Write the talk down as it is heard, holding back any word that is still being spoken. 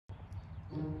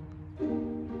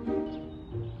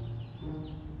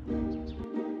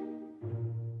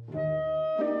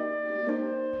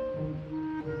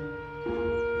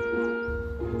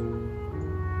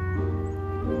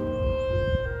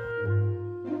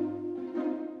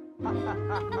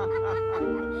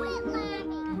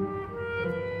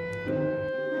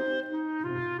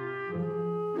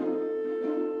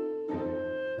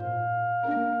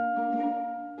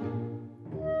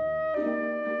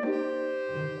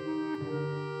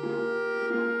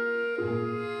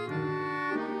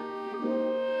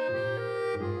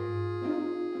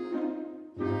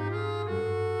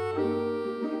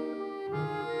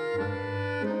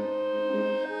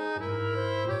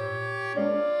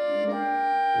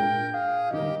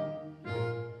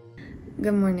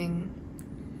Good morning,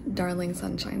 darling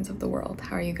sunshines of the world.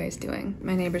 How are you guys doing?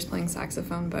 My neighbor's playing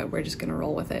saxophone, but we're just gonna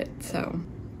roll with it, so.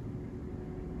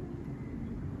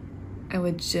 I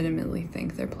legitimately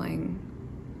think they're playing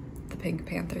the Pink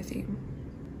Panther theme.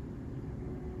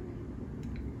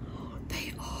 Oh,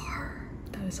 they are.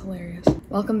 That is hilarious.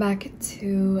 Welcome back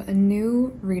to a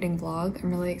new reading vlog.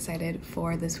 I'm really excited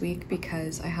for this week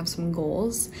because I have some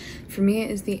goals. For me,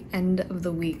 it is the end of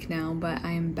the week now, but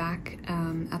I am back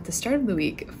at the start of the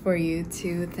week for you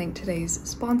to thank today's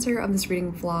sponsor of this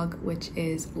reading vlog, which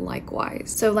is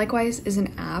Likewise. So Likewise is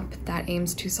an app that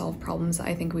aims to solve problems that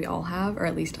I think we all have, or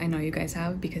at least I know you guys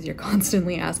have, because you're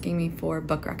constantly asking me for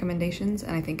book recommendations,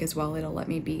 and I think as well it'll let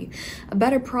me be a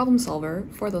better problem solver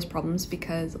for those problems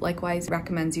because Likewise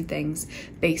recommends you things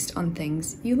based on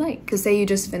things you like. So say you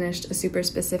just finished a super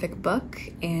specific book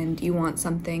and you want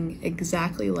something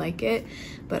exactly like it,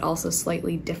 but also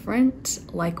slightly different,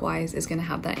 Likewise is gonna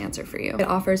have that answer for you. It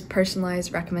offers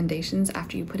personalized recommendations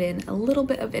after you put in a little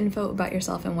bit of info about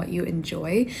yourself and what you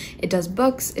enjoy. It does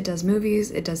books, it does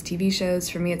movies, it does TV shows.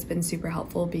 For me, it's been super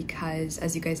helpful because,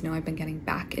 as you guys know, I've been getting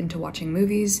back into watching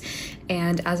movies,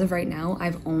 and as of right now,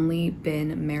 I've only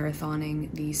been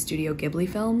marathoning the Studio Ghibli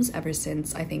films ever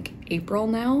since I think April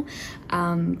now,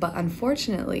 but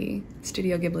unfortunately,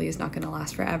 Studio Ghibli is not going to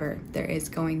last forever. There is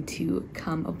going to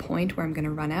come a point where I'm going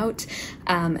to run out,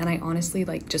 and I honestly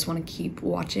just want to keep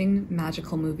watching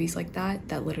magical movies like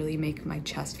that literally make my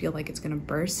chest feel like it's going to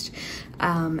burst,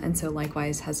 and so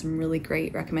Likewise has some really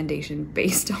great recommendation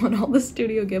based on all the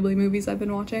Studio Ghibli movies I've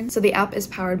been watching. So the app is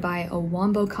powered by a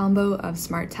wombo combo of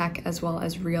smart tech as well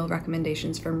as real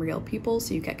recommendations from real people,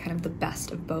 so you get kind of the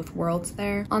best of both worlds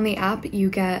there. On the app, you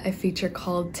get a feature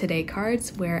called Today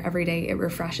Cards, where every day it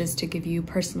refreshes to give you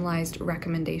personalized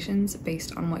recommendations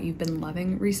based on what you've been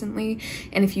loving recently.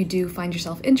 And if you do find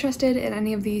yourself interested in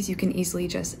any of these, you can easily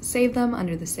just save them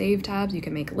under the save tabs. You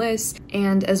can make lists.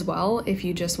 And as well, if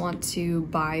you just want to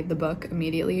buy the book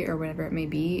immediately or whatever it may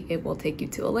be, it will take you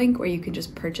to a link where you can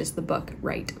just purchase the book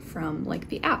right from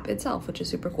the app itself, which is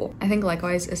super cool. I think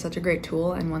Likewise is such a great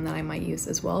tool and one that I might use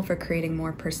as well for creating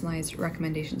more personalized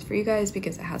recommendations for you guys,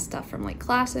 because it has stuff from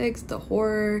classics, the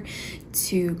horror,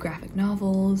 to graphic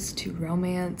novels, to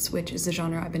romance, which is a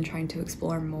genre I've been trying to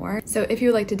explore more. So if you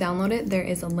would like to download it, there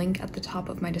is a link at the top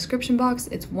of my description box.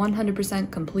 It's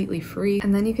 100% completely free,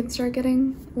 and then you can start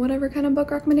getting whatever kind of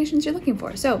book recommendations you're looking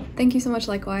for. So thank you so much,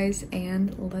 Likewise,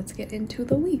 and let's get into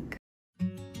the week.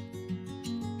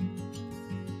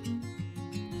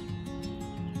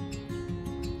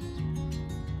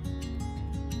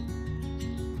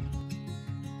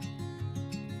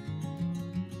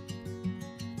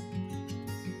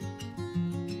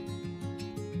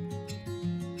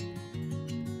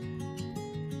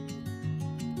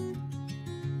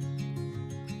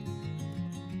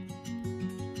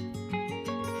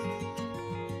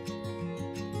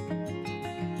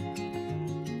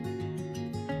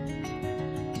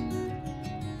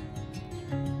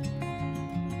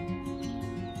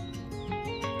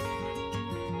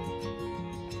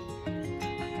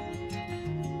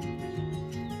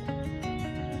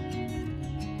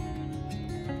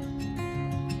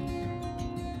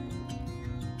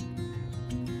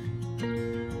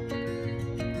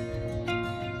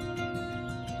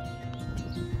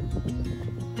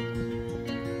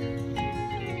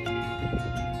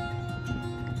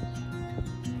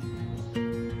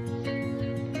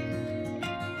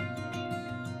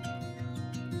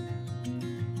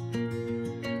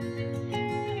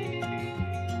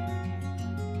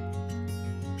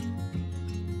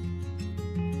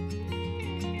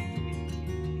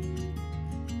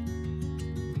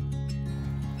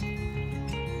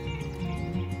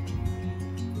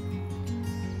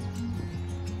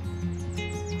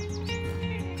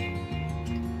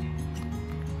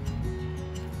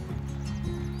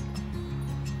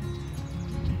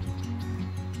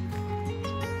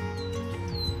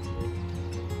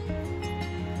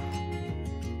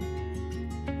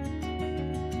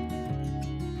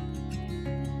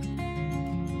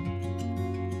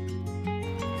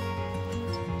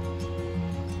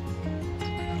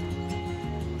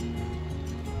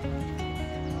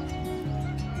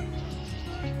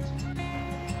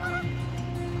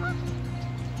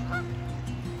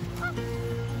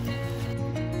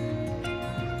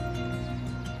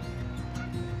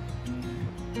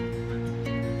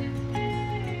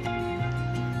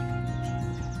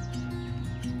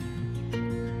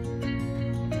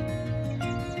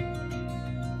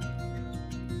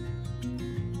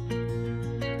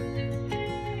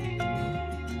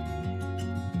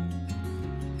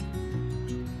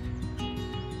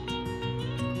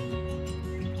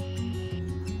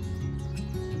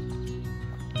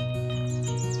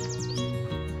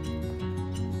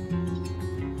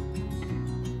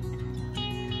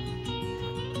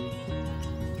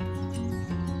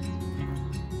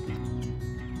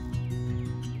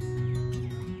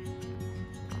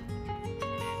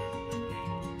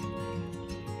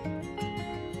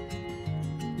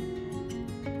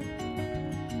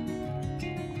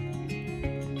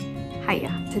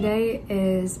 Hiya. Today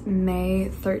is May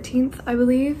 13th, I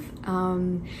believe.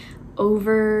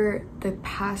 Over the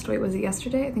past, wait, was it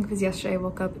yesterday? I think it was yesterday. I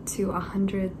woke up to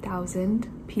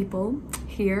 100,000 people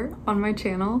here on my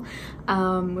channel,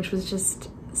 which was just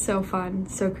so fun,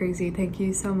 so crazy. Thank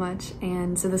you so much.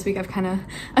 And so this week I've kind of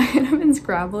been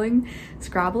scrambling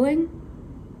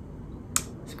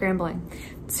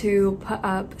to put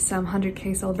up some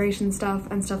 100K celebration stuff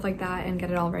and stuff like that and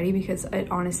get it all ready, because it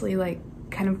honestly like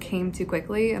kind of came too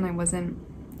quickly and I wasn't,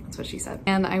 that's what she said,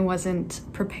 and I wasn't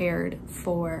prepared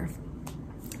for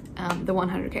the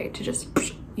 100K to just,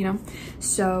 you know.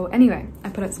 So anyway, I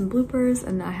put out some bloopers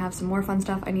and I have some more fun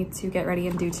stuff I need to get ready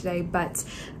and do today. But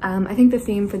I think the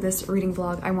theme for this reading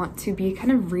vlog, I want to be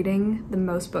kind of reading the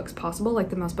most books possible, like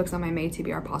the most books on my May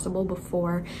TBR possible,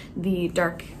 before the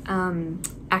dark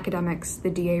academics, the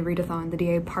DA readathon, the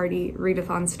DA party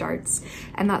readathon starts,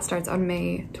 and that starts on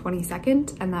May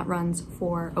 22nd and that runs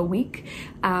for a week.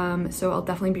 So I'll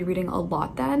definitely be reading a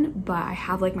lot then, but I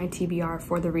have like my TBR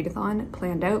for the readathon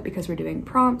planned out because we're doing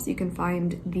prompts. You can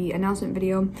find the announcement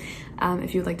video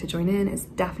if you would like to join in. It's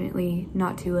definitely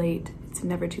not too late. It's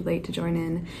never too late to join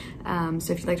in.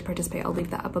 So if you'd like to participate, I'll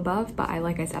leave that up above. But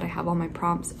like I said, I have all my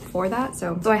prompts for that.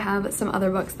 So I have some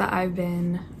other books that I've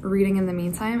been reading in the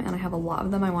meantime, and I have a lot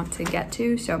of them I want to get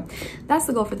to. So that's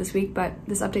the goal for this week. But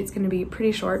this update's going to be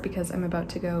pretty short because I'm about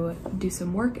to go do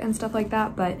some work and stuff like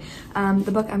that. But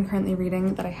the book I'm currently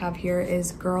reading that I have here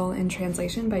is Girl in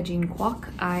Translation by Jean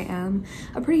Kwok. I am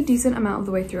a pretty decent amount of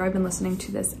the way through. I've been listening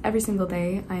to this every single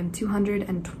day. I am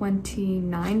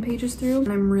 229 pages through,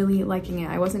 and I'm really liking it.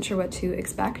 I wasn't sure what to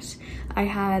expect. I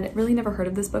had really never heard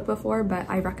of this book before, but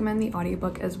I recommend the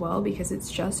audiobook as well because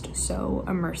it's just so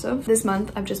immersive. This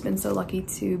month I've just been so lucky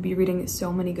to be reading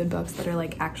so many good books that are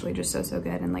like actually just so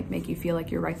good and like make you feel like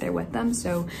you're right there with them.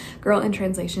 So Girl in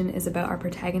Translation is about our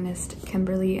protagonist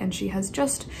Kimberly, and she has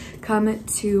just come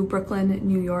to Brooklyn,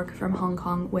 New York from Hong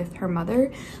Kong with her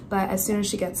mother, but as soon as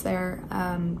she gets there,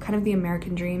 kind of the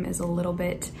American dream is a little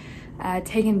bit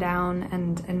taken down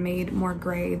and made more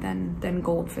gray than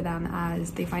gold for them,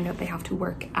 as they find out they have to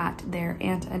work at their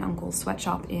aunt and uncle's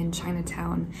sweatshop in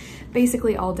Chinatown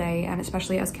basically all day, and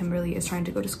especially as Kimberly is trying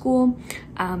to go to school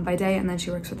by day, and then she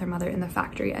works with her mother in the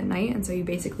factory at night. And so you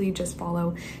basically just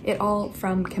follow it all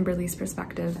from Kimberly's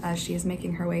perspective as she is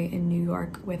making her way in New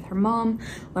York with her mom,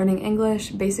 learning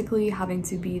English, basically having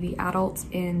to be the adult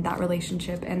in that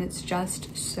relationship. And it's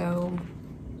just so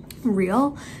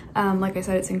real. Like I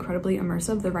said, it's incredibly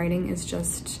immersive. The writing is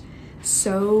just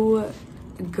so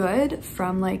good,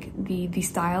 from like the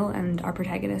style and our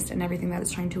protagonist and everything that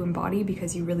it's trying to embody,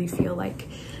 because you really feel like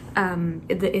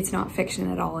it's not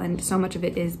fiction at all, and so much of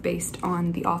it is based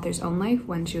on the author's own life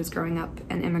when she was growing up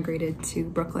and immigrated to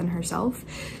Brooklyn herself.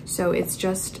 So it's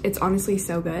honestly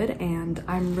so good, and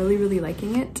I'm really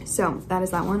liking it. So that is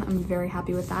that one. I'm very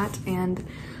happy with that. And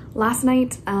last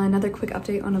night, another quick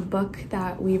update on a book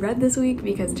that we read this week,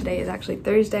 because today is actually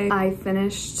Thursday. I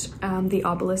finished The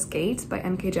Obelisk Gate by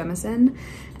N.K. Jemisin.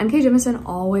 N.K. Jemisin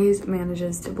always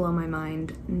manages to blow my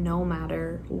mind no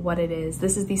matter what it is.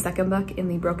 This is the second book in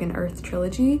the Broken Earth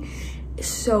trilogy. It's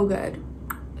so good.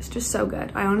 It's just so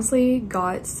good. I honestly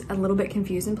got a little bit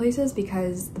confused in places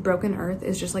because the Broken Earth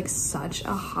is just like such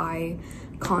a high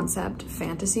concept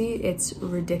fantasy. It's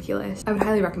ridiculous. I would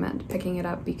highly recommend picking it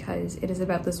up because it is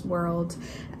about this world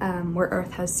where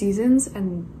Earth has seasons,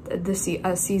 and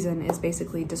a season is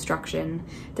basically destruction,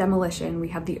 demolition. We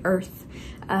have the Earth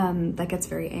that gets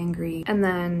very angry, and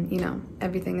then, you know,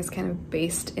 everything is kind of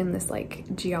based in this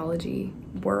like geology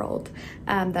world.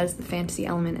 That is the fantasy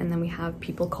element. And then we have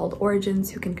people called Origins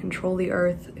who can control the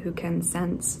Earth, who can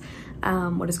sense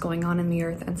what is going on in the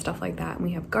Earth and stuff like that. And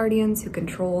we have Guardians who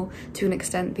control, to an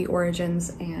extent, the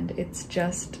Origins, and it's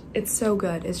so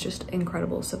good. It's just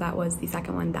incredible. So that was the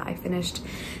second one that I finished.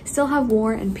 Still have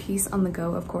War and Peace on the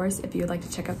go, of course, if you would like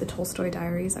to check out the Tolstoy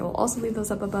Diaries. I will also leave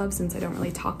those up above, since I don't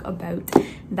really talk about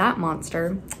that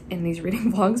monster in these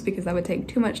reading vlogs because that would take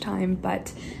too much time.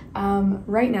 But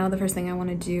right now, the first thing I want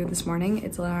to do this morning,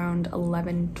 it's around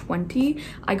 11:20.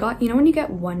 I got, you know when you get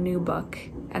one new book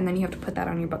and then you have to put that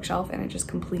on your bookshelf and it just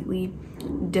completely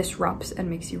disrupts and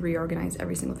makes you reorganize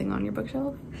every single thing on your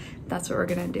bookshelf? That's what we're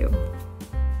gonna do.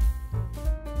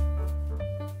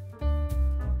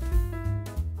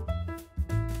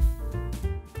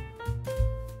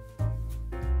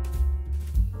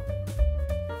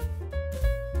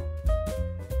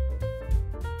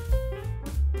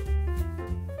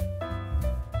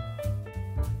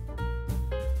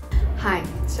 Hi,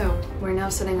 so we're now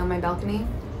sitting on my balcony.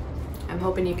 I'm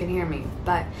hoping you can hear me,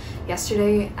 but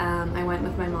yesterday I went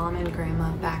with my mom and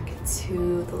grandma back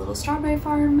to the little strawberry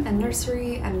farm and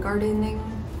nursery and gardening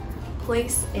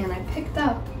place, and I picked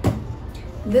up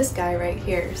this guy right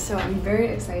here. So I'm very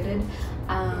excited.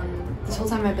 This whole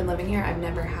time I've been living here, I've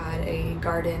never had a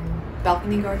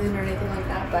balcony garden or anything like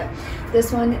that, but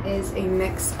this one is a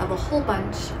mix of a whole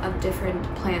bunch of different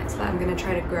plants that I'm gonna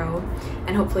try to grow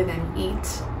and hopefully then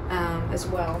eat as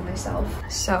well myself.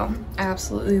 So I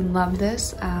absolutely love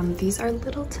this. These are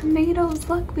little tomatoes.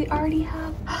 Look, we already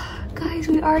have, guys,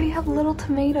 we already have little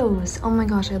tomatoes. Oh my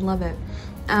gosh, I love it.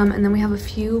 And then we have a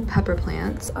few pepper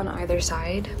plants on either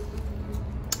side.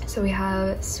 So we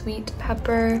have sweet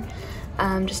pepper,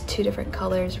 just two different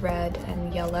colors, red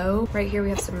and yellow. Right here we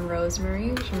have some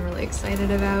rosemary, which I'm really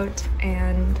excited about,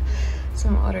 and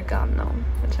some oregano,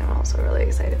 which I'm also really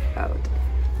excited about.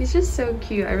 He's just so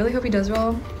cute. I really hope he does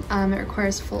well. It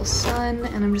requires full sun,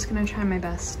 and I'm just gonna try my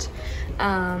best.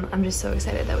 I'm just so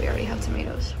excited that we already have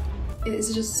tomatoes. It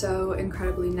is just so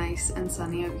incredibly nice and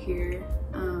sunny out here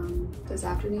this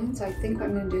afternoon, so I think what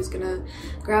I'm gonna do is gonna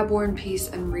grab War and Peace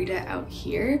and read it out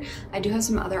here. I do have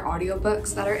some other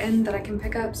audiobooks that are in that I can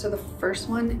pick up. So the first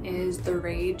one is The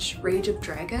Rage of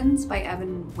Dragons by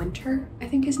Evan Winter, I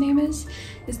think his name is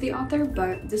the author,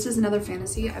 but this is another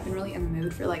fantasy. I've been really in the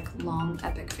mood for like long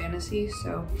epic fantasy,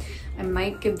 so I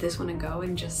might give this one a go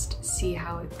and just see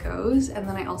how it goes. And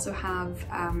then I also have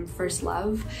First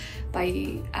Love by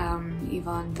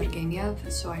Ivan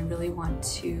Turgenev, so I really want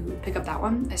to pick up that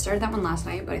one. I started that one last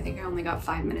night, but I think I only got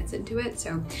 5 minutes into it,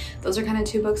 so those are kind of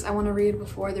two books I want to read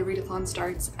before the readathon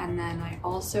starts. And then I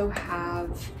also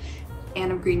have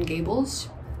Anne of Green Gables,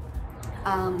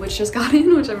 which just got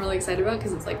in, which I'm really excited about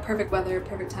because it's like perfect weather,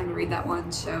 perfect time to read that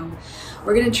one. So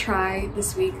we're gonna try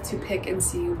this week to pick and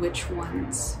see which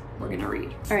ones we're gonna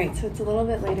read. All right, so it's a little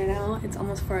bit later now. It's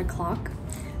almost 4 o'clock.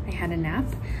 I had a nap.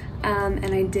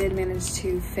 And I did manage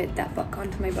to fit that book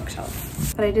onto my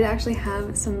bookshelf. But I did actually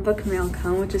have some book mail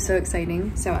come, which is so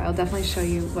exciting. So I'll definitely show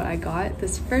you what I got.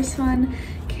 This first one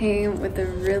came with a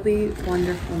really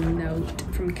wonderful note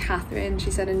from Catherine.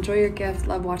 She said, "Enjoy your gift,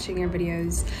 love watching your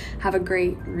videos. Have a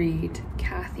great read,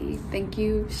 Kathy." Thank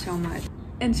you so much.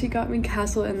 And she got me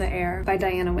Castle in the Air by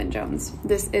Diana Wynne Jones.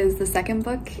 This is the second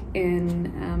book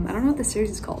in, I don't know what the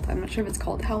series is called. I'm not sure if it's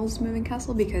called Howl's Moving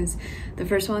Castle, because the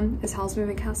first one is Howl's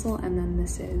Moving Castle, and then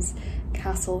this is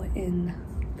Castle in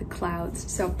the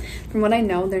Clouds. So from what I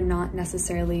know, they're not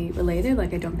necessarily related.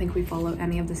 Like, I don't think we follow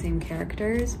any of the same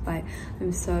characters, but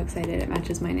I'm so excited. It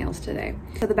matches my nails today.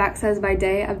 So the back says, "By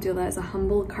day, Abdullah is a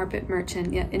humble carpet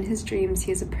merchant, yet in his dreams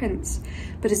he is a prince.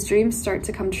 But his dreams start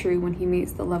to come true when he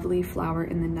meets the lovely Flower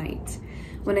in the night.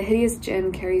 When a hideous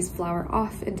jinn carries Flower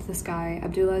off into the sky,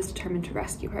 Abdullah is determined to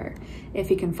rescue her, if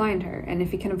he can find her, and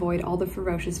if he can avoid all the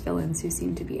ferocious villains who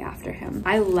seem to be after him."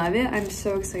 I love it. I'm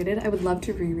so excited. I would love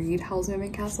to reread Howl's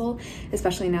Moving Castle,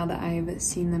 especially now that I've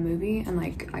seen the movie and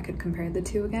like I could compare the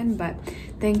two again. But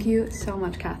thank you so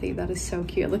much, Kathy. That is so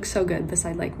cute. It looks so good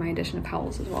beside like my edition of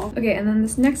Howl's as well. Okay, and then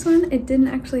this next one, it didn't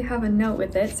actually have a note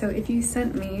with it. So if you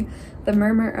sent me The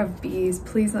Murmur of Bees,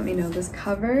 please let me know. This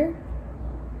cover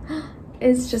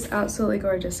is just absolutely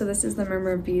gorgeous. So this is The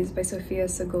Murmur of Bees by Sofia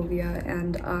Segovia,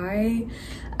 and I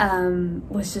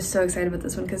was just so excited about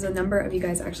this one because a number of you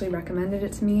guys actually recommended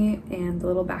it to me, and the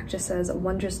little back just says, "A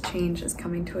wondrous change is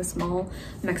coming to a small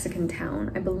Mexican town."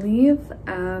 I believe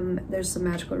there's some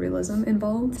magical realism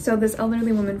involved. So this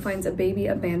elderly woman finds a baby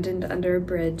abandoned under a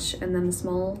bridge, and then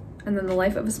the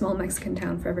life of a small Mexican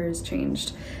town forever is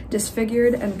changed.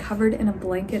 Disfigured and covered in a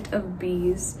blanket of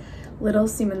bees, little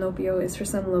Simonopio is for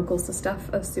some locals the stuff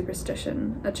of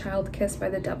superstition, a child kissed by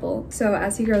the devil. So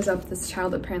as he grows up, this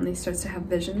child apparently starts to have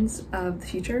visions of the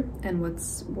future and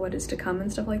what is to come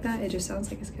and stuff like that. It just sounds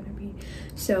like it's gonna be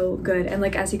so good. And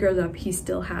like as he grows up, he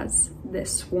still has this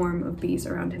swarm of bees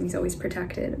around him. He's always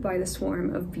protected by the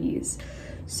swarm of bees.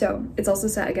 So it's also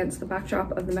set against the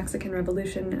backdrop of the Mexican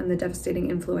Revolution and the devastating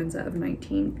influenza of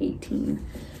 1918.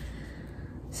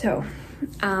 So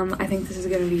I think this is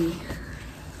gonna be,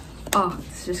 oh,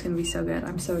 it's just gonna be so good.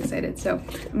 I'm so excited. So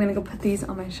I'm gonna go put these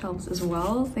on my shelves as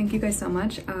well. Thank you guys so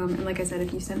much. And like I said,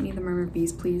 if you sent me The Murmur of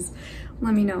Bees, please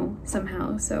let me know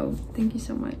somehow. So thank you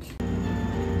so much.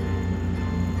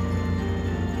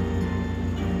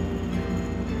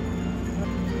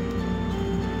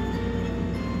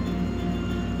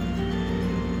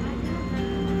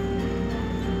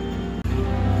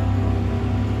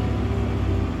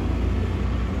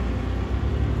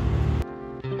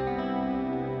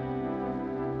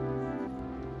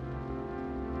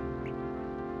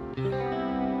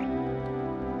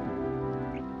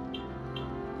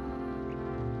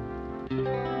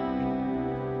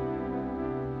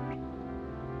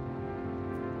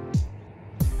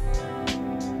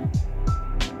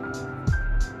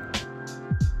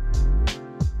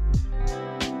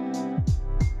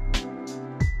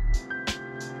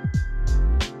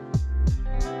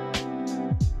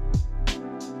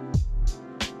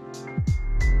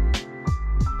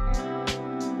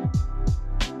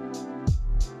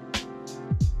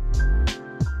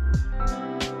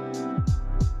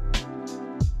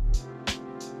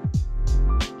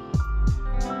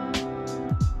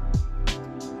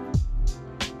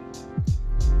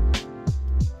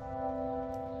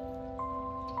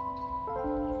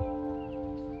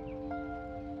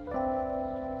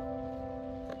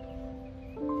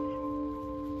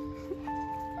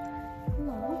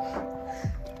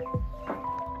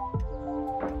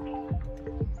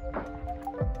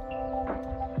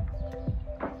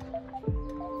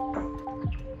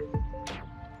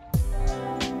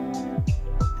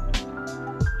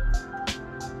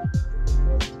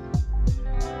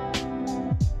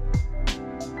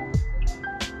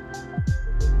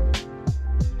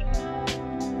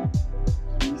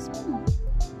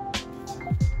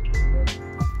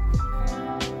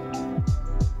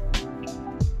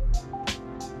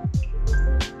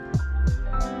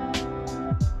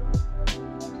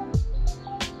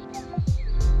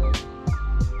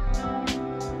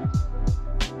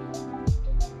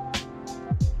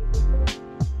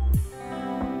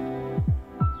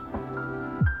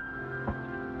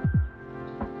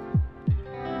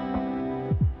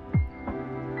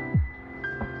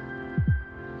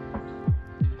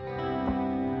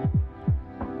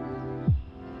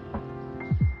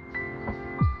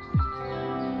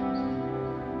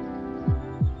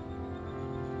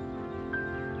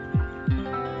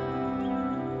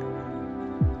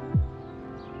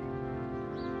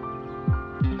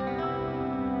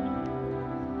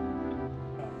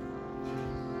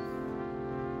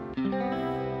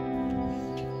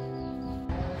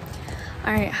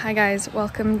 All right, hi guys,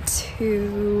 welcome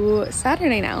to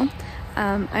Saturday now.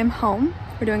 I'm home.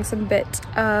 We're doing some bit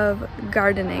of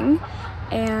gardening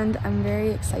and I'm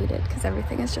very excited because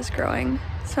everything is just growing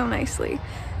so nicely.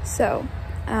 So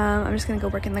I'm just gonna go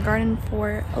work in the garden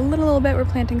for a little bit. We're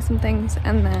planting some things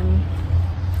and then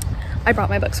I brought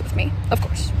my books with me, of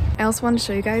course. I also wanted to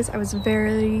show you guys, I was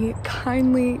very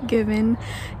kindly given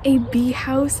a bee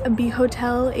house, a bee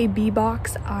hotel, a bee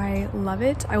box. I love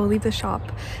it. I will leave the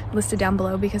shop listed down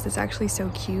below because it's actually so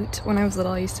cute. When I was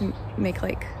little, I used to make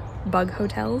like bug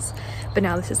hotels, but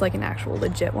now this is like an actual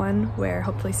legit one where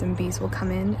hopefully some bees will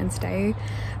come in and stay.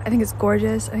 I think it's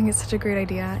gorgeous. I think it's such a great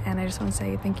idea, and I just want to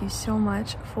say thank you so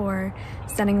much for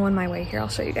sending one my way. Here, I'll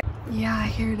show you guys. Yeah,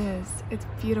 here it is. It's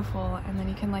beautiful, and then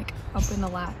you can like open the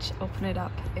latch, open it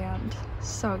up, and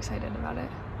so excited about it.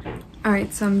 All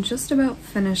right, so I'm just about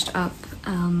finished up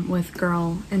with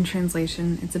Girl in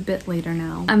Translation. It's a bit later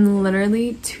now. I'm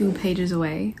literally 2 pages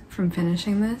away from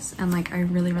finishing this, and like I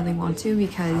really want to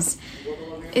because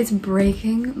it's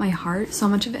breaking my heart. So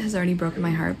much of it has already broken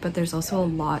my heart, but there's also a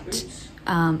lot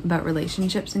about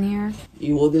relationships in here.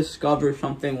 You will discover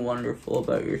something wonderful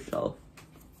about yourself.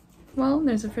 Well,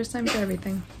 there's a first time for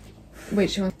everything.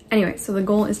 Wait, anyway, so the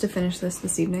goal is to finish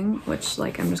this evening, which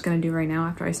like I'm just gonna do right now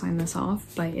after I sign this off,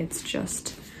 but it's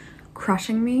just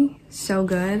crushing me. So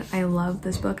good. I love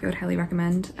this book. I would highly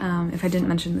recommend. If I didn't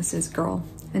mention, this is Girl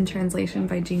in Translation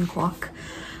by Jean Kwok.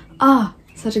 Ah,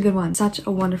 such a good one. Such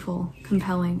a wonderful,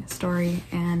 compelling story,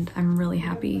 and I'm really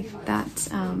happy that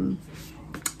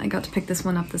I got to pick this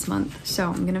one up this month. So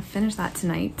I'm gonna finish that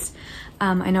tonight.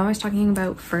 I know I was talking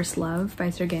about First Love by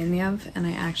Turgenev, and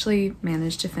I actually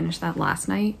managed to finish that last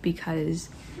night because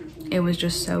it was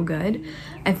just so good.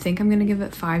 I think I'm gonna give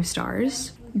it 5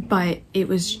 stars, but it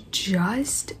was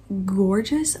just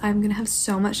gorgeous. I'm gonna have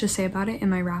so much to say about it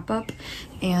in my wrap up,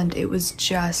 and it was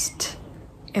just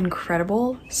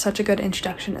incredible. Such a good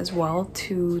introduction as well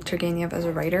to Turgenev as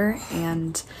a writer,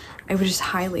 and I would just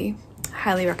highly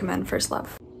recommend First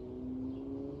Love.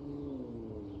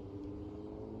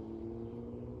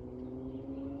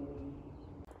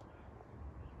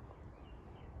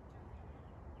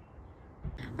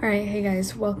 Alright, hey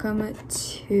guys, welcome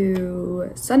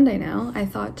to Sunday now. I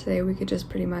thought today we could just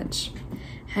pretty much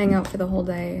hang out for the whole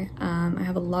day. I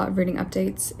have a lot of reading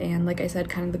updates, and like I said,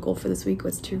 kind of the goal for this week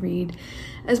was to read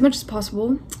as much as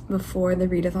possible before the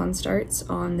readathon starts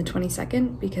on the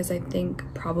 22nd, because I think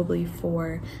probably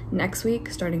for next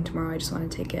week, starting tomorrow, I just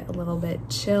want to take it a little bit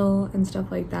chill and stuff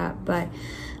like that. But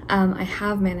I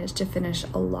have managed to finish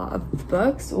a lot of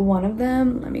books. One of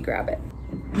them, let me grab it.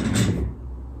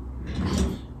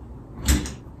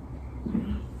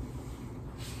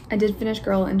 I did finish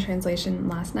Girl in Translation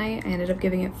last night. I ended up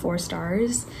giving it 4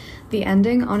 stars. The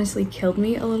ending honestly killed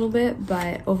me a little bit,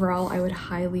 but overall I would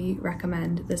highly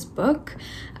recommend this book.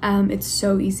 It's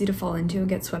so easy to fall into and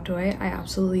get swept away. I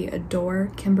absolutely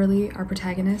adore Kimberly, our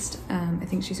protagonist. I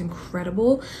think she's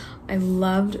incredible. I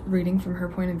loved reading from her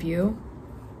point of view.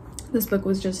 This book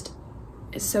was just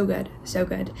so good, so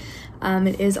good.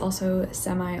 It is also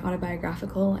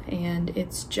semi-autobiographical, and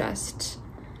it's just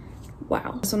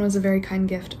wow. This one was a very kind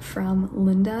gift from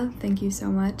Linda. Thank you so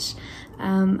much.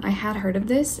 I had heard of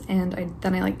this, and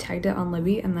then I like tagged it on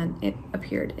Libby, and then it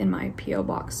appeared in my PO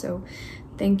box. So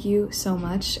thank you so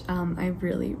much. I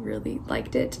really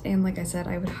liked it, and like I said,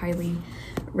 I would highly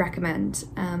recommend.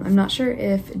 I'm not sure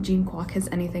if Jean Kwok has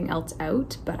anything else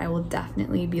out, but I will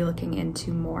definitely be looking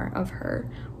into more of her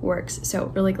works. So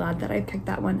really glad that I picked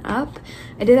that one up.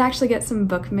 I did actually get some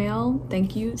book mail.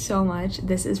 Thank you so much.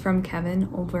 This is from Kevin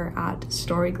over at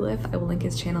Storyglyph. I will link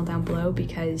his channel down below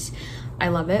because I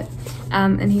love it.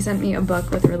 And he sent me a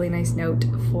book with a really nice note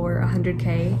for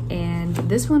 100K, and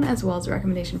this one as well as a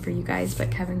recommendation for you guys. But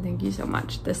Kevin, thank you so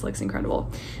much. This looks incredible.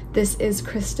 This is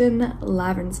Kristin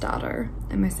Lavransdatter,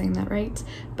 am I saying that right?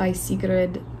 By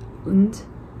Sigrid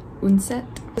Undset.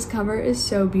 This cover is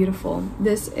so beautiful.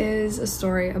 This is a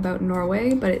story about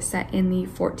Norway, but it's set in the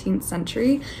 14th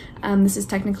century. This is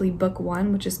technically book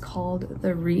 1, which is called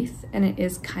The Wreath, and it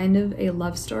is kind of a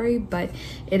love story, but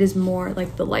it is more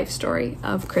like the life story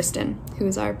of Kristin, who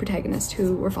is our protagonist,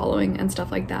 who we're following and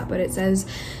stuff like that. But it says,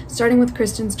 starting with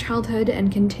Kristin's childhood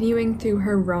and continuing through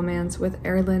her romance with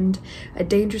Erlend, a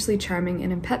dangerously charming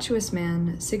and impetuous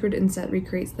man, Sigrid Undset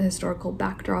recreates the historical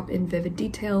backdrop in vivid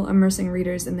detail, immersing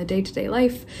readers in the day-to-day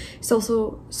life,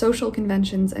 social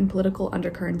conventions, and political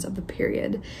undercurrents of the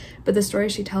period. But the story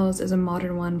she tells is a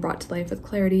modern one brought to life with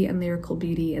clarity and lyrical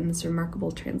beauty in this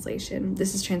remarkable translation.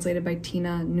 This is translated by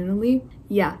Tina Nunnally.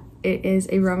 Yeah, it is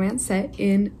a romance set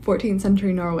in 14th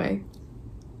century Norway.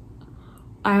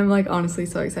 I'm like honestly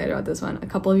so excited about this one. A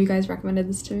couple of you guys recommended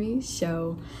this to me,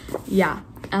 so yeah.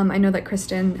 I know that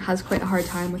Kristen has quite a hard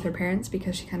time with her parents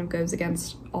because she kind of goes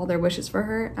against all their wishes for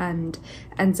her and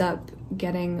ends up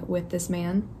getting with this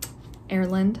man,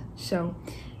 Erland. So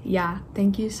yeah,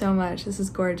 thank you so much. This is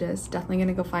gorgeous. Definitely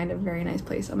gonna go find a very nice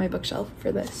place on my bookshelf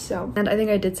for this. So, and I think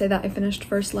I did say that I finished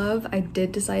First Love. I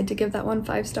did decide to give that one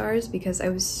 5 stars because I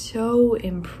was so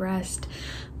impressed.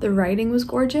 The writing was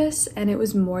gorgeous, and it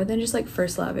was more than just like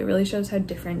first love. It really shows how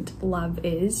different love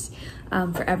is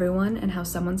for everyone, and how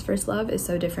someone's first love is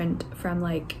so different from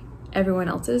like everyone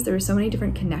else's. There were so many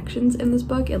different connections in this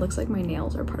book. It looks like my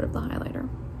nails are part of the highlighter.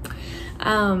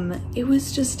 It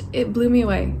was just, it blew me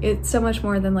away. It's so much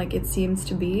more than like it seems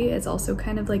to be. It's also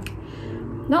kind of like,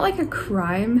 not like a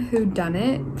crime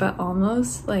whodunit, but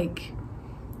almost like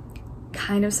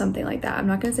kind of something like that. I'm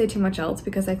not gonna say too much else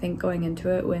because I think going into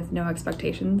it with no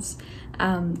expectations,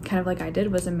 kind of like I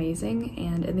did, was amazing.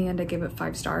 And in the end I gave it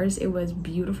 5 stars. It was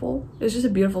beautiful. It was just a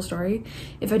beautiful story.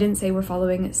 If I didn't say we're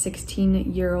following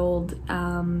 16-year-old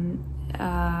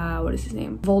what is his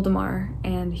name? Voldemar,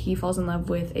 and he falls in love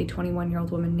with a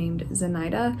 21-year-old woman named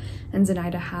Zenaida, and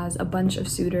Zenaida has a bunch of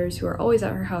suitors who are always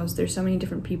at her house. There's so many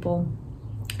different people.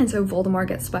 And so Voldemar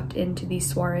gets swept into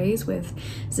these soirees with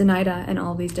Zenaida and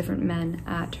all these different men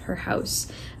at her house.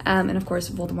 And of course,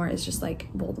 Voldemar is just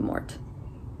like Voldemort.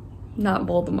 Not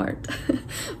Voldemort.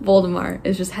 Voldemar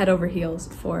is just head over heels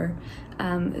for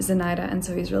Zenaida, and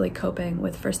so he's really coping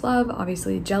with first love,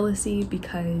 obviously jealousy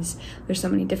because there's so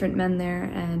many different men there,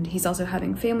 and he's also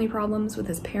having family problems with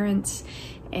his parents,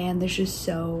 and there's just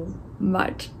so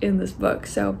much in this book.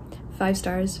 So 5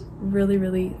 stars,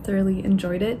 really thoroughly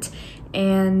enjoyed it.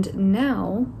 And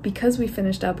now, because we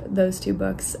finished up those 2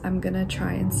 books, I'm gonna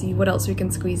try and see what else we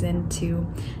can squeeze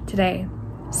into today,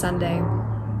 Sunday,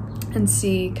 and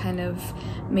see kind of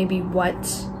maybe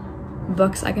what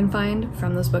books I can find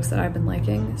from those books that I've been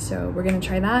liking. So we're gonna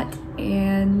try that,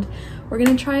 and we're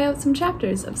gonna try out some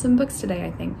chapters of some books today,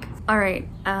 I think. All right,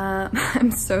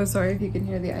 I'm so sorry if you can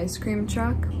hear the ice cream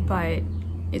truck, but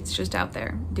it's just out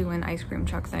there doing ice cream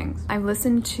truck things. I've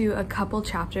listened to a couple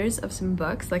chapters of some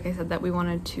books, like I said, that we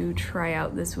wanted to try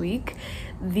out this week.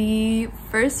 The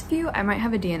first few, I might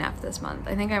have a DNF this month.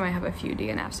 I think I might have a few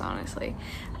DNFs, honestly.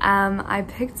 I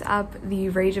picked up The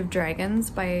Rage of Dragons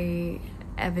by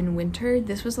Evan Winter.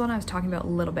 This was the one I was talking about a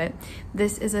little bit.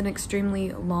 This is an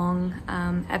extremely long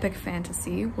epic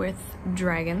fantasy with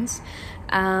dragons.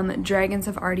 Dragons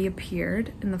have already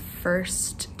appeared in the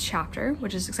first chapter,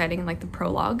 which is exciting, in like the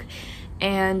prologue.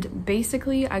 And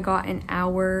basically I got an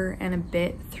hour and a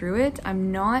bit through it.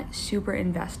 I'm not super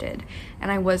invested,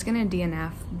 and I was gonna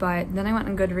DNF, but then I went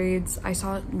on Goodreads. I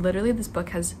saw literally this book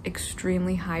has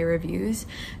extremely high reviews.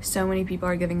 So many people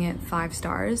are giving it 5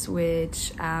 stars,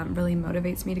 which really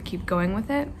motivates me to keep going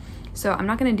with it. So I'm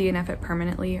not gonna DNF it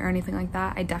permanently or anything like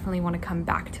that. I definitely wanna come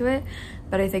back to it,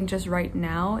 but I think just right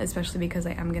now, especially because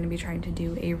I am gonna be trying to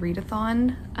do a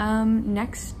readathon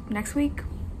next week?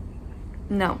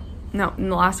 No,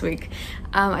 last week.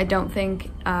 I don't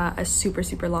think a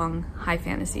super long high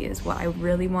fantasy is what I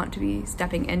really want to be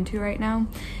stepping into right now.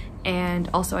 And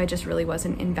also I just really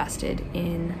wasn't invested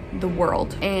in the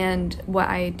world, and what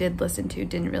I did listen to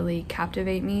didn't really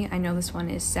captivate me. I know this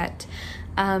one is set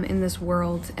in this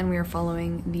world, and we are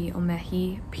following the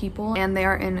Omehi people, and they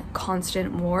are in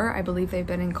constant war. I believe they've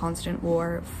been in constant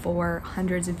war for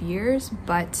hundreds of years,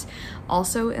 but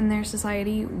also in their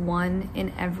society, 1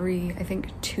 in every, I think,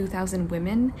 2,000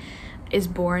 women is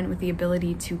born with the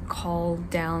ability to call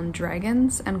down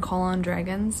dragons and call on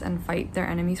dragons and fight their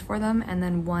enemies for them. And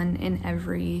then 1 in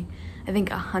every, I think,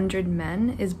 100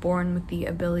 men is born with the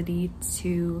ability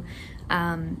to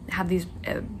have these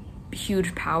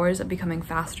huge powers of becoming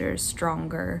faster,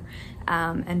 stronger,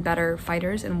 and better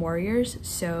fighters and warriors.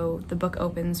 So the book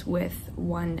opens with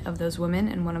one of those women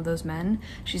and one of those men.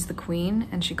 She's the queen,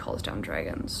 and she calls down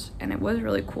dragons, and it was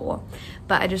really cool,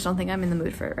 but I just don't think I'm in the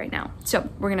mood for it right now. So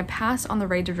we're gonna pass on The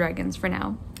Rage of Dragons for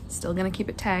now. Still gonna keep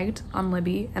it tagged on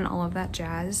Libby and all of that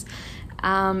jazz.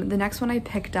 The next one I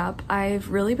picked up, I've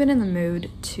really been in the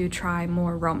mood to try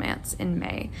more romance in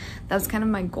May. That's kind of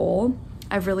my goal.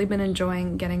 I've really been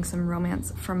enjoying getting some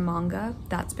romance from manga.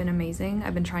 That's been amazing.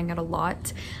 I've been trying it a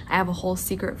lot. I have a whole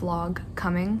secret vlog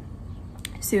coming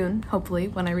soon, hopefully,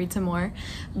 when I read some more,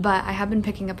 but I have been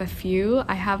picking up a few.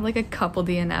 I have like a couple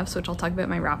DNFs, which I'll talk about in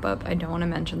my wrap up. I don't want to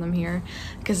mention them here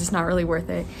because it's not really worth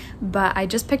it, but I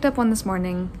just picked up one this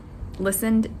morning,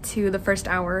 listened to the first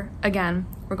hour. Again,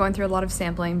 we're going through a lot of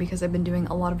sampling because I've been doing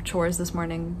a lot of chores this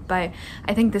morning, but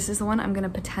I think this is the one I'm gonna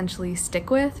potentially stick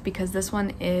with because this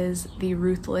one is The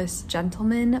Ruthless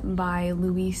Gentleman by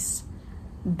Luis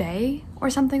Bay or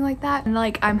something like that. And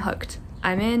like, I'm hooked.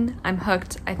 I'm in, I'm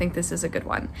hooked. I think this is a good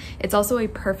one. It's also a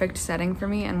perfect setting for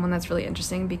me, and one that's really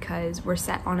interesting because we're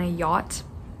set on a yacht,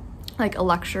 like a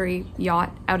luxury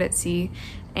yacht out at sea.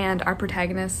 And our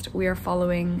protagonist, we are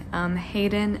following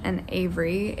Hayden and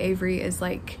Avery. Avery is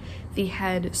like the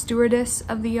head stewardess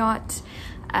of the yacht.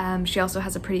 She also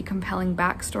has a pretty compelling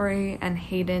backstory, and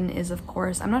Hayden is, of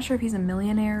course, I'm not sure if he's a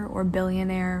millionaire or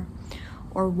billionaire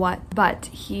or what, but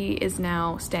he is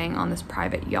now staying on this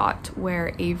private yacht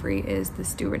where Avery is the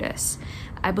stewardess.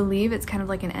 I believe it's kind of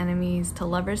like an enemies to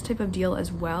lovers type of deal as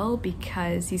well,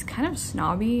 because he's kind of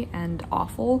snobby and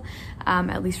awful,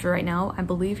 at least for right now. I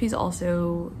believe he's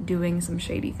also doing some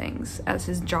shady things as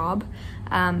his job.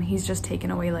 He's just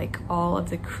taken away like all of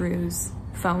the crew's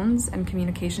phones and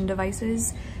communication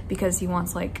devices because he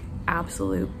wants like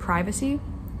absolute privacy.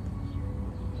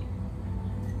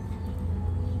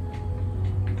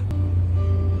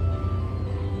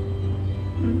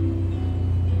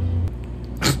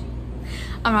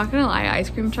 I'm not gonna lie, ice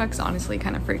cream trucks honestly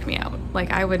kind of freaked me out. Like,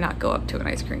 I would not go up to an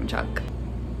ice cream truck.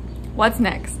 What's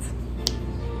next?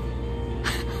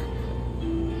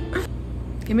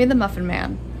 Give me the Muffin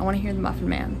Man. I want to hear the Muffin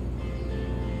Man.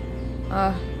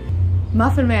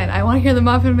 Muffin Man, I want to hear the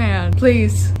Muffin Man.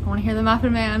 Please, I want to hear the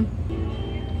Muffin Man.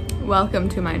 Welcome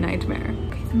to my nightmare.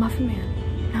 Okay, the Muffin Man.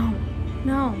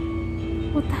 No.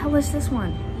 What the hell is this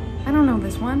one? I don't know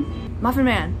this one. Muffin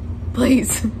Man,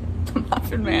 please. The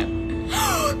Muffin Man.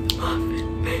 The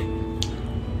Muffin Man.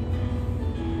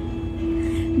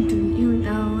 Do you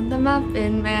know the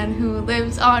Muffin Man who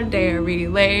lives on Dairy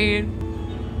Lane?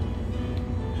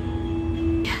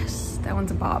 Yes, that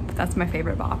one's a bop. That's my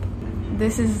favorite bop.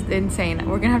 This is insane.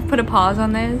 We're gonna have to put a pause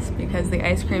on this because the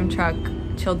ice cream truck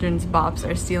children's bops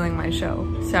are stealing my show.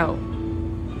 So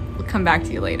we'll come back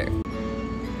to you later.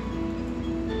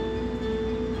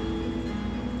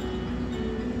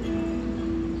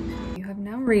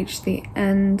 Reached the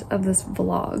end of this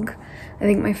vlog. I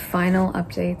think my final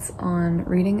updates on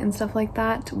reading and stuff like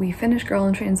that. We finished Girl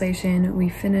in Translation, we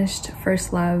finished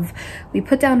First Love, we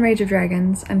put down Rage of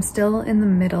Dragons. I'm still in the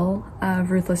middle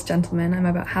of Ruthless Gentleman. I'm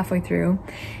about halfway through.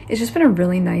 It's just been a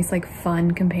really nice, like,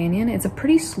 fun companion. It's a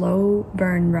pretty slow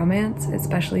burn romance,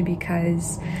 especially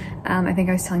because I think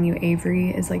I was telling you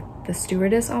Avery is like the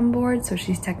stewardess on board, so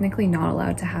she's technically not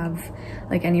allowed to have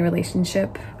like any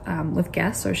relationship with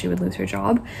guests or she would lose her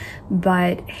job.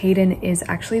 But Hayden is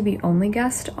actually the only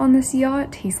guest on this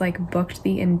yacht. He's like booked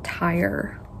the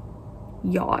entire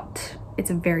yacht. It's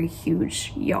a very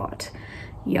huge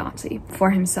yahtzee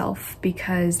for himself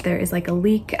because there is like a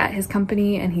leak at his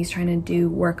company and he's trying to do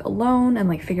work alone and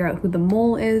like figure out who the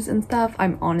mole is and stuff.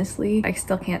 I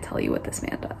still can't tell you what this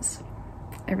man does.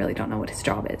 I really don't know what his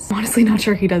job is. I'm honestly not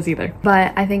sure he does either.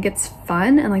 But I think it's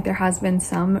fun and like there has been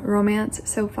some romance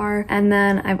so far. And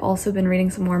then I've also been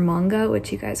reading some more manga,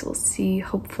 which you guys will see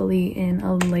hopefully in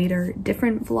a later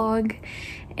different vlog.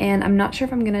 And I'm not sure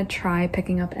if I'm gonna try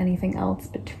picking up anything else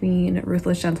between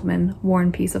Ruthless Gentleman, War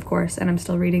and Peace of course, and I'm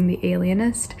still reading The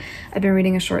Alienist. I've been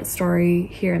reading a short story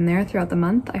here and there throughout the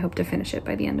month. I hope to finish it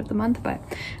by the end of the month, but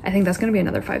I think that's gonna be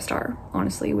another 5-star,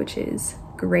 honestly, which is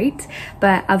great.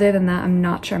 But other than that, I'm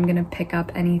not sure I'm gonna pick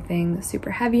up anything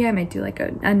super heavy. I might do like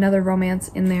another romance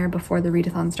in there before the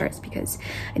readathon starts because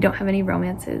I don't have any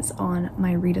romances on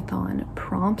my readathon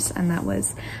prompts, and that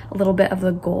was a little bit of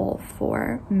the goal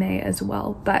for May as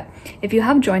well. But if you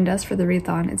have joined us for the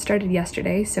readathon, it started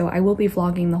yesterday, so I will be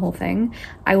vlogging the whole thing.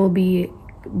 I will be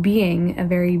being a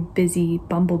very busy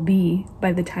bumblebee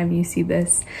by the time you see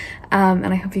this, and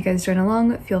I hope you guys join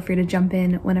along. Feel free to jump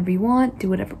in whenever you want, do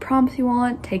whatever prompts you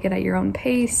want, take it at your own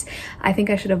pace. I think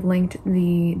I should have linked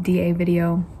the DA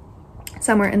video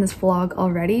somewhere in this vlog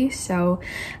already. So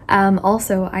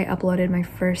also I uploaded my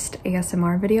first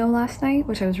ASMR video last night,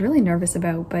 which I was really nervous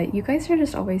about, but you guys are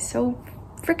just always so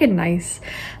freaking nice,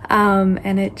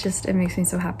 and it makes me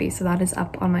so happy. So that is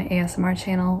up on my ASMR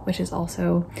channel, which is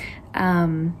also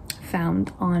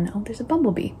found on, oh, there's a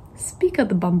bumblebee. Speak of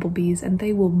the bumblebees, and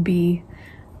they will be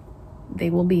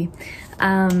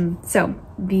so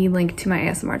the link to my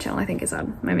ASMR channel I think is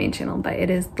on my main channel, but it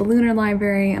is the Lunar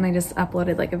Library, and I just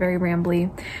uploaded like a very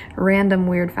random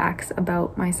weird facts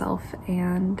about myself.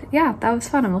 And yeah, that was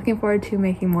fun. I'm looking forward to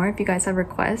making more. If you guys have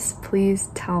requests, please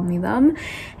tell me them.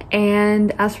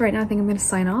 And as for right now, I think I'm gonna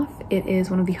sign off. It is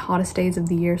one of the hottest days of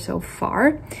the year so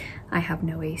far. I have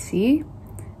no AC.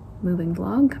 Moving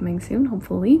vlog coming soon,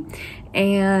 hopefully.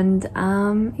 And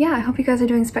yeah, I hope you guys are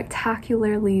doing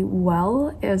spectacularly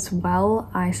well as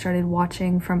well. I started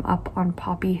watching From Up on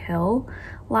Poppy Hill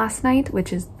last night,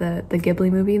 which is the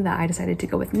Ghibli movie that I decided to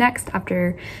go with next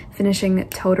after finishing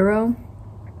Totoro.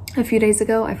 a few days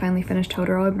ago, I finally finished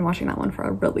Totoro. I've been watching that one for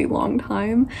a really long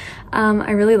time.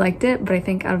 I really liked it, but I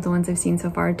think out of the ones I've seen so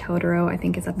far, Totoro I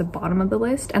think is at the bottom of the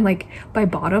list. And like by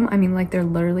bottom, I mean like they're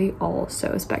literally all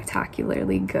so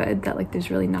spectacularly good that like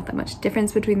there's really not that much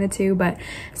difference between the two. But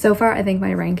so far, I think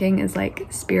my ranking is like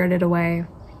Spirited Away,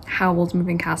 Howl's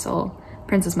Moving Castle,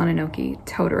 Princess Mononoke,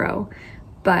 Totoro.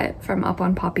 But from Up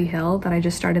on Poppy Hill that I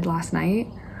just started last night,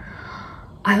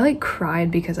 I like cried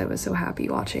because I was so happy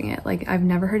watching it. Like I've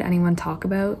never heard anyone talk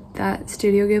about that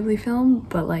Studio Ghibli film,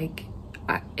 but like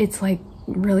it's like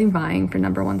really vying for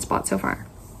 #1 spot so far.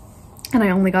 And I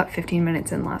only got 15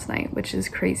 minutes in last night, which is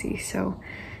crazy. So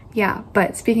yeah,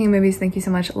 but speaking of movies, thank you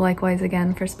so much likewise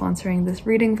again for sponsoring this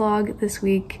reading vlog this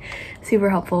week.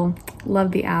 Super helpful.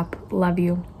 Love the app. Love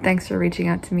you. Thanks for reaching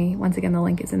out to me. Once again, the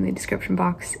link is in the description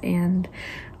box. And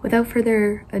without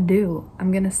further ado,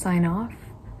 I'm gonna sign off.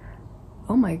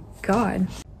 Oh my god.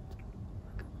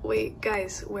 Wait,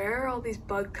 guys, where are all these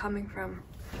bugs coming from?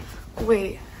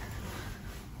 Wait.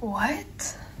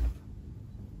 What?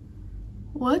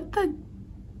 What the?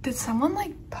 Did someone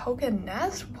like poke a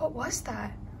nest? What was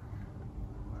that?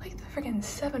 Like the freaking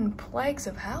 7 plagues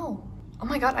of hell. Oh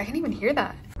my god, I can't even hear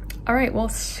that. Alright, well,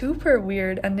 super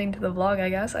weird ending to the vlog, I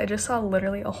guess. I just saw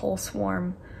literally a whole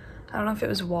swarm. I don't know if it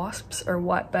was wasps or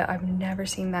what, but I've never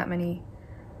seen that many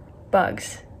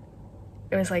bugs.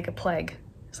 It was like a plague.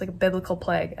 It's like a biblical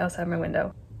plague outside my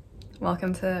window.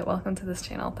 Welcome to this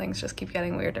channel. Things just keep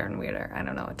getting weirder and weirder. I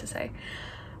don't know what to say.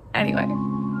 Anyway,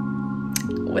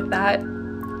 with that,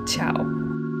 ciao.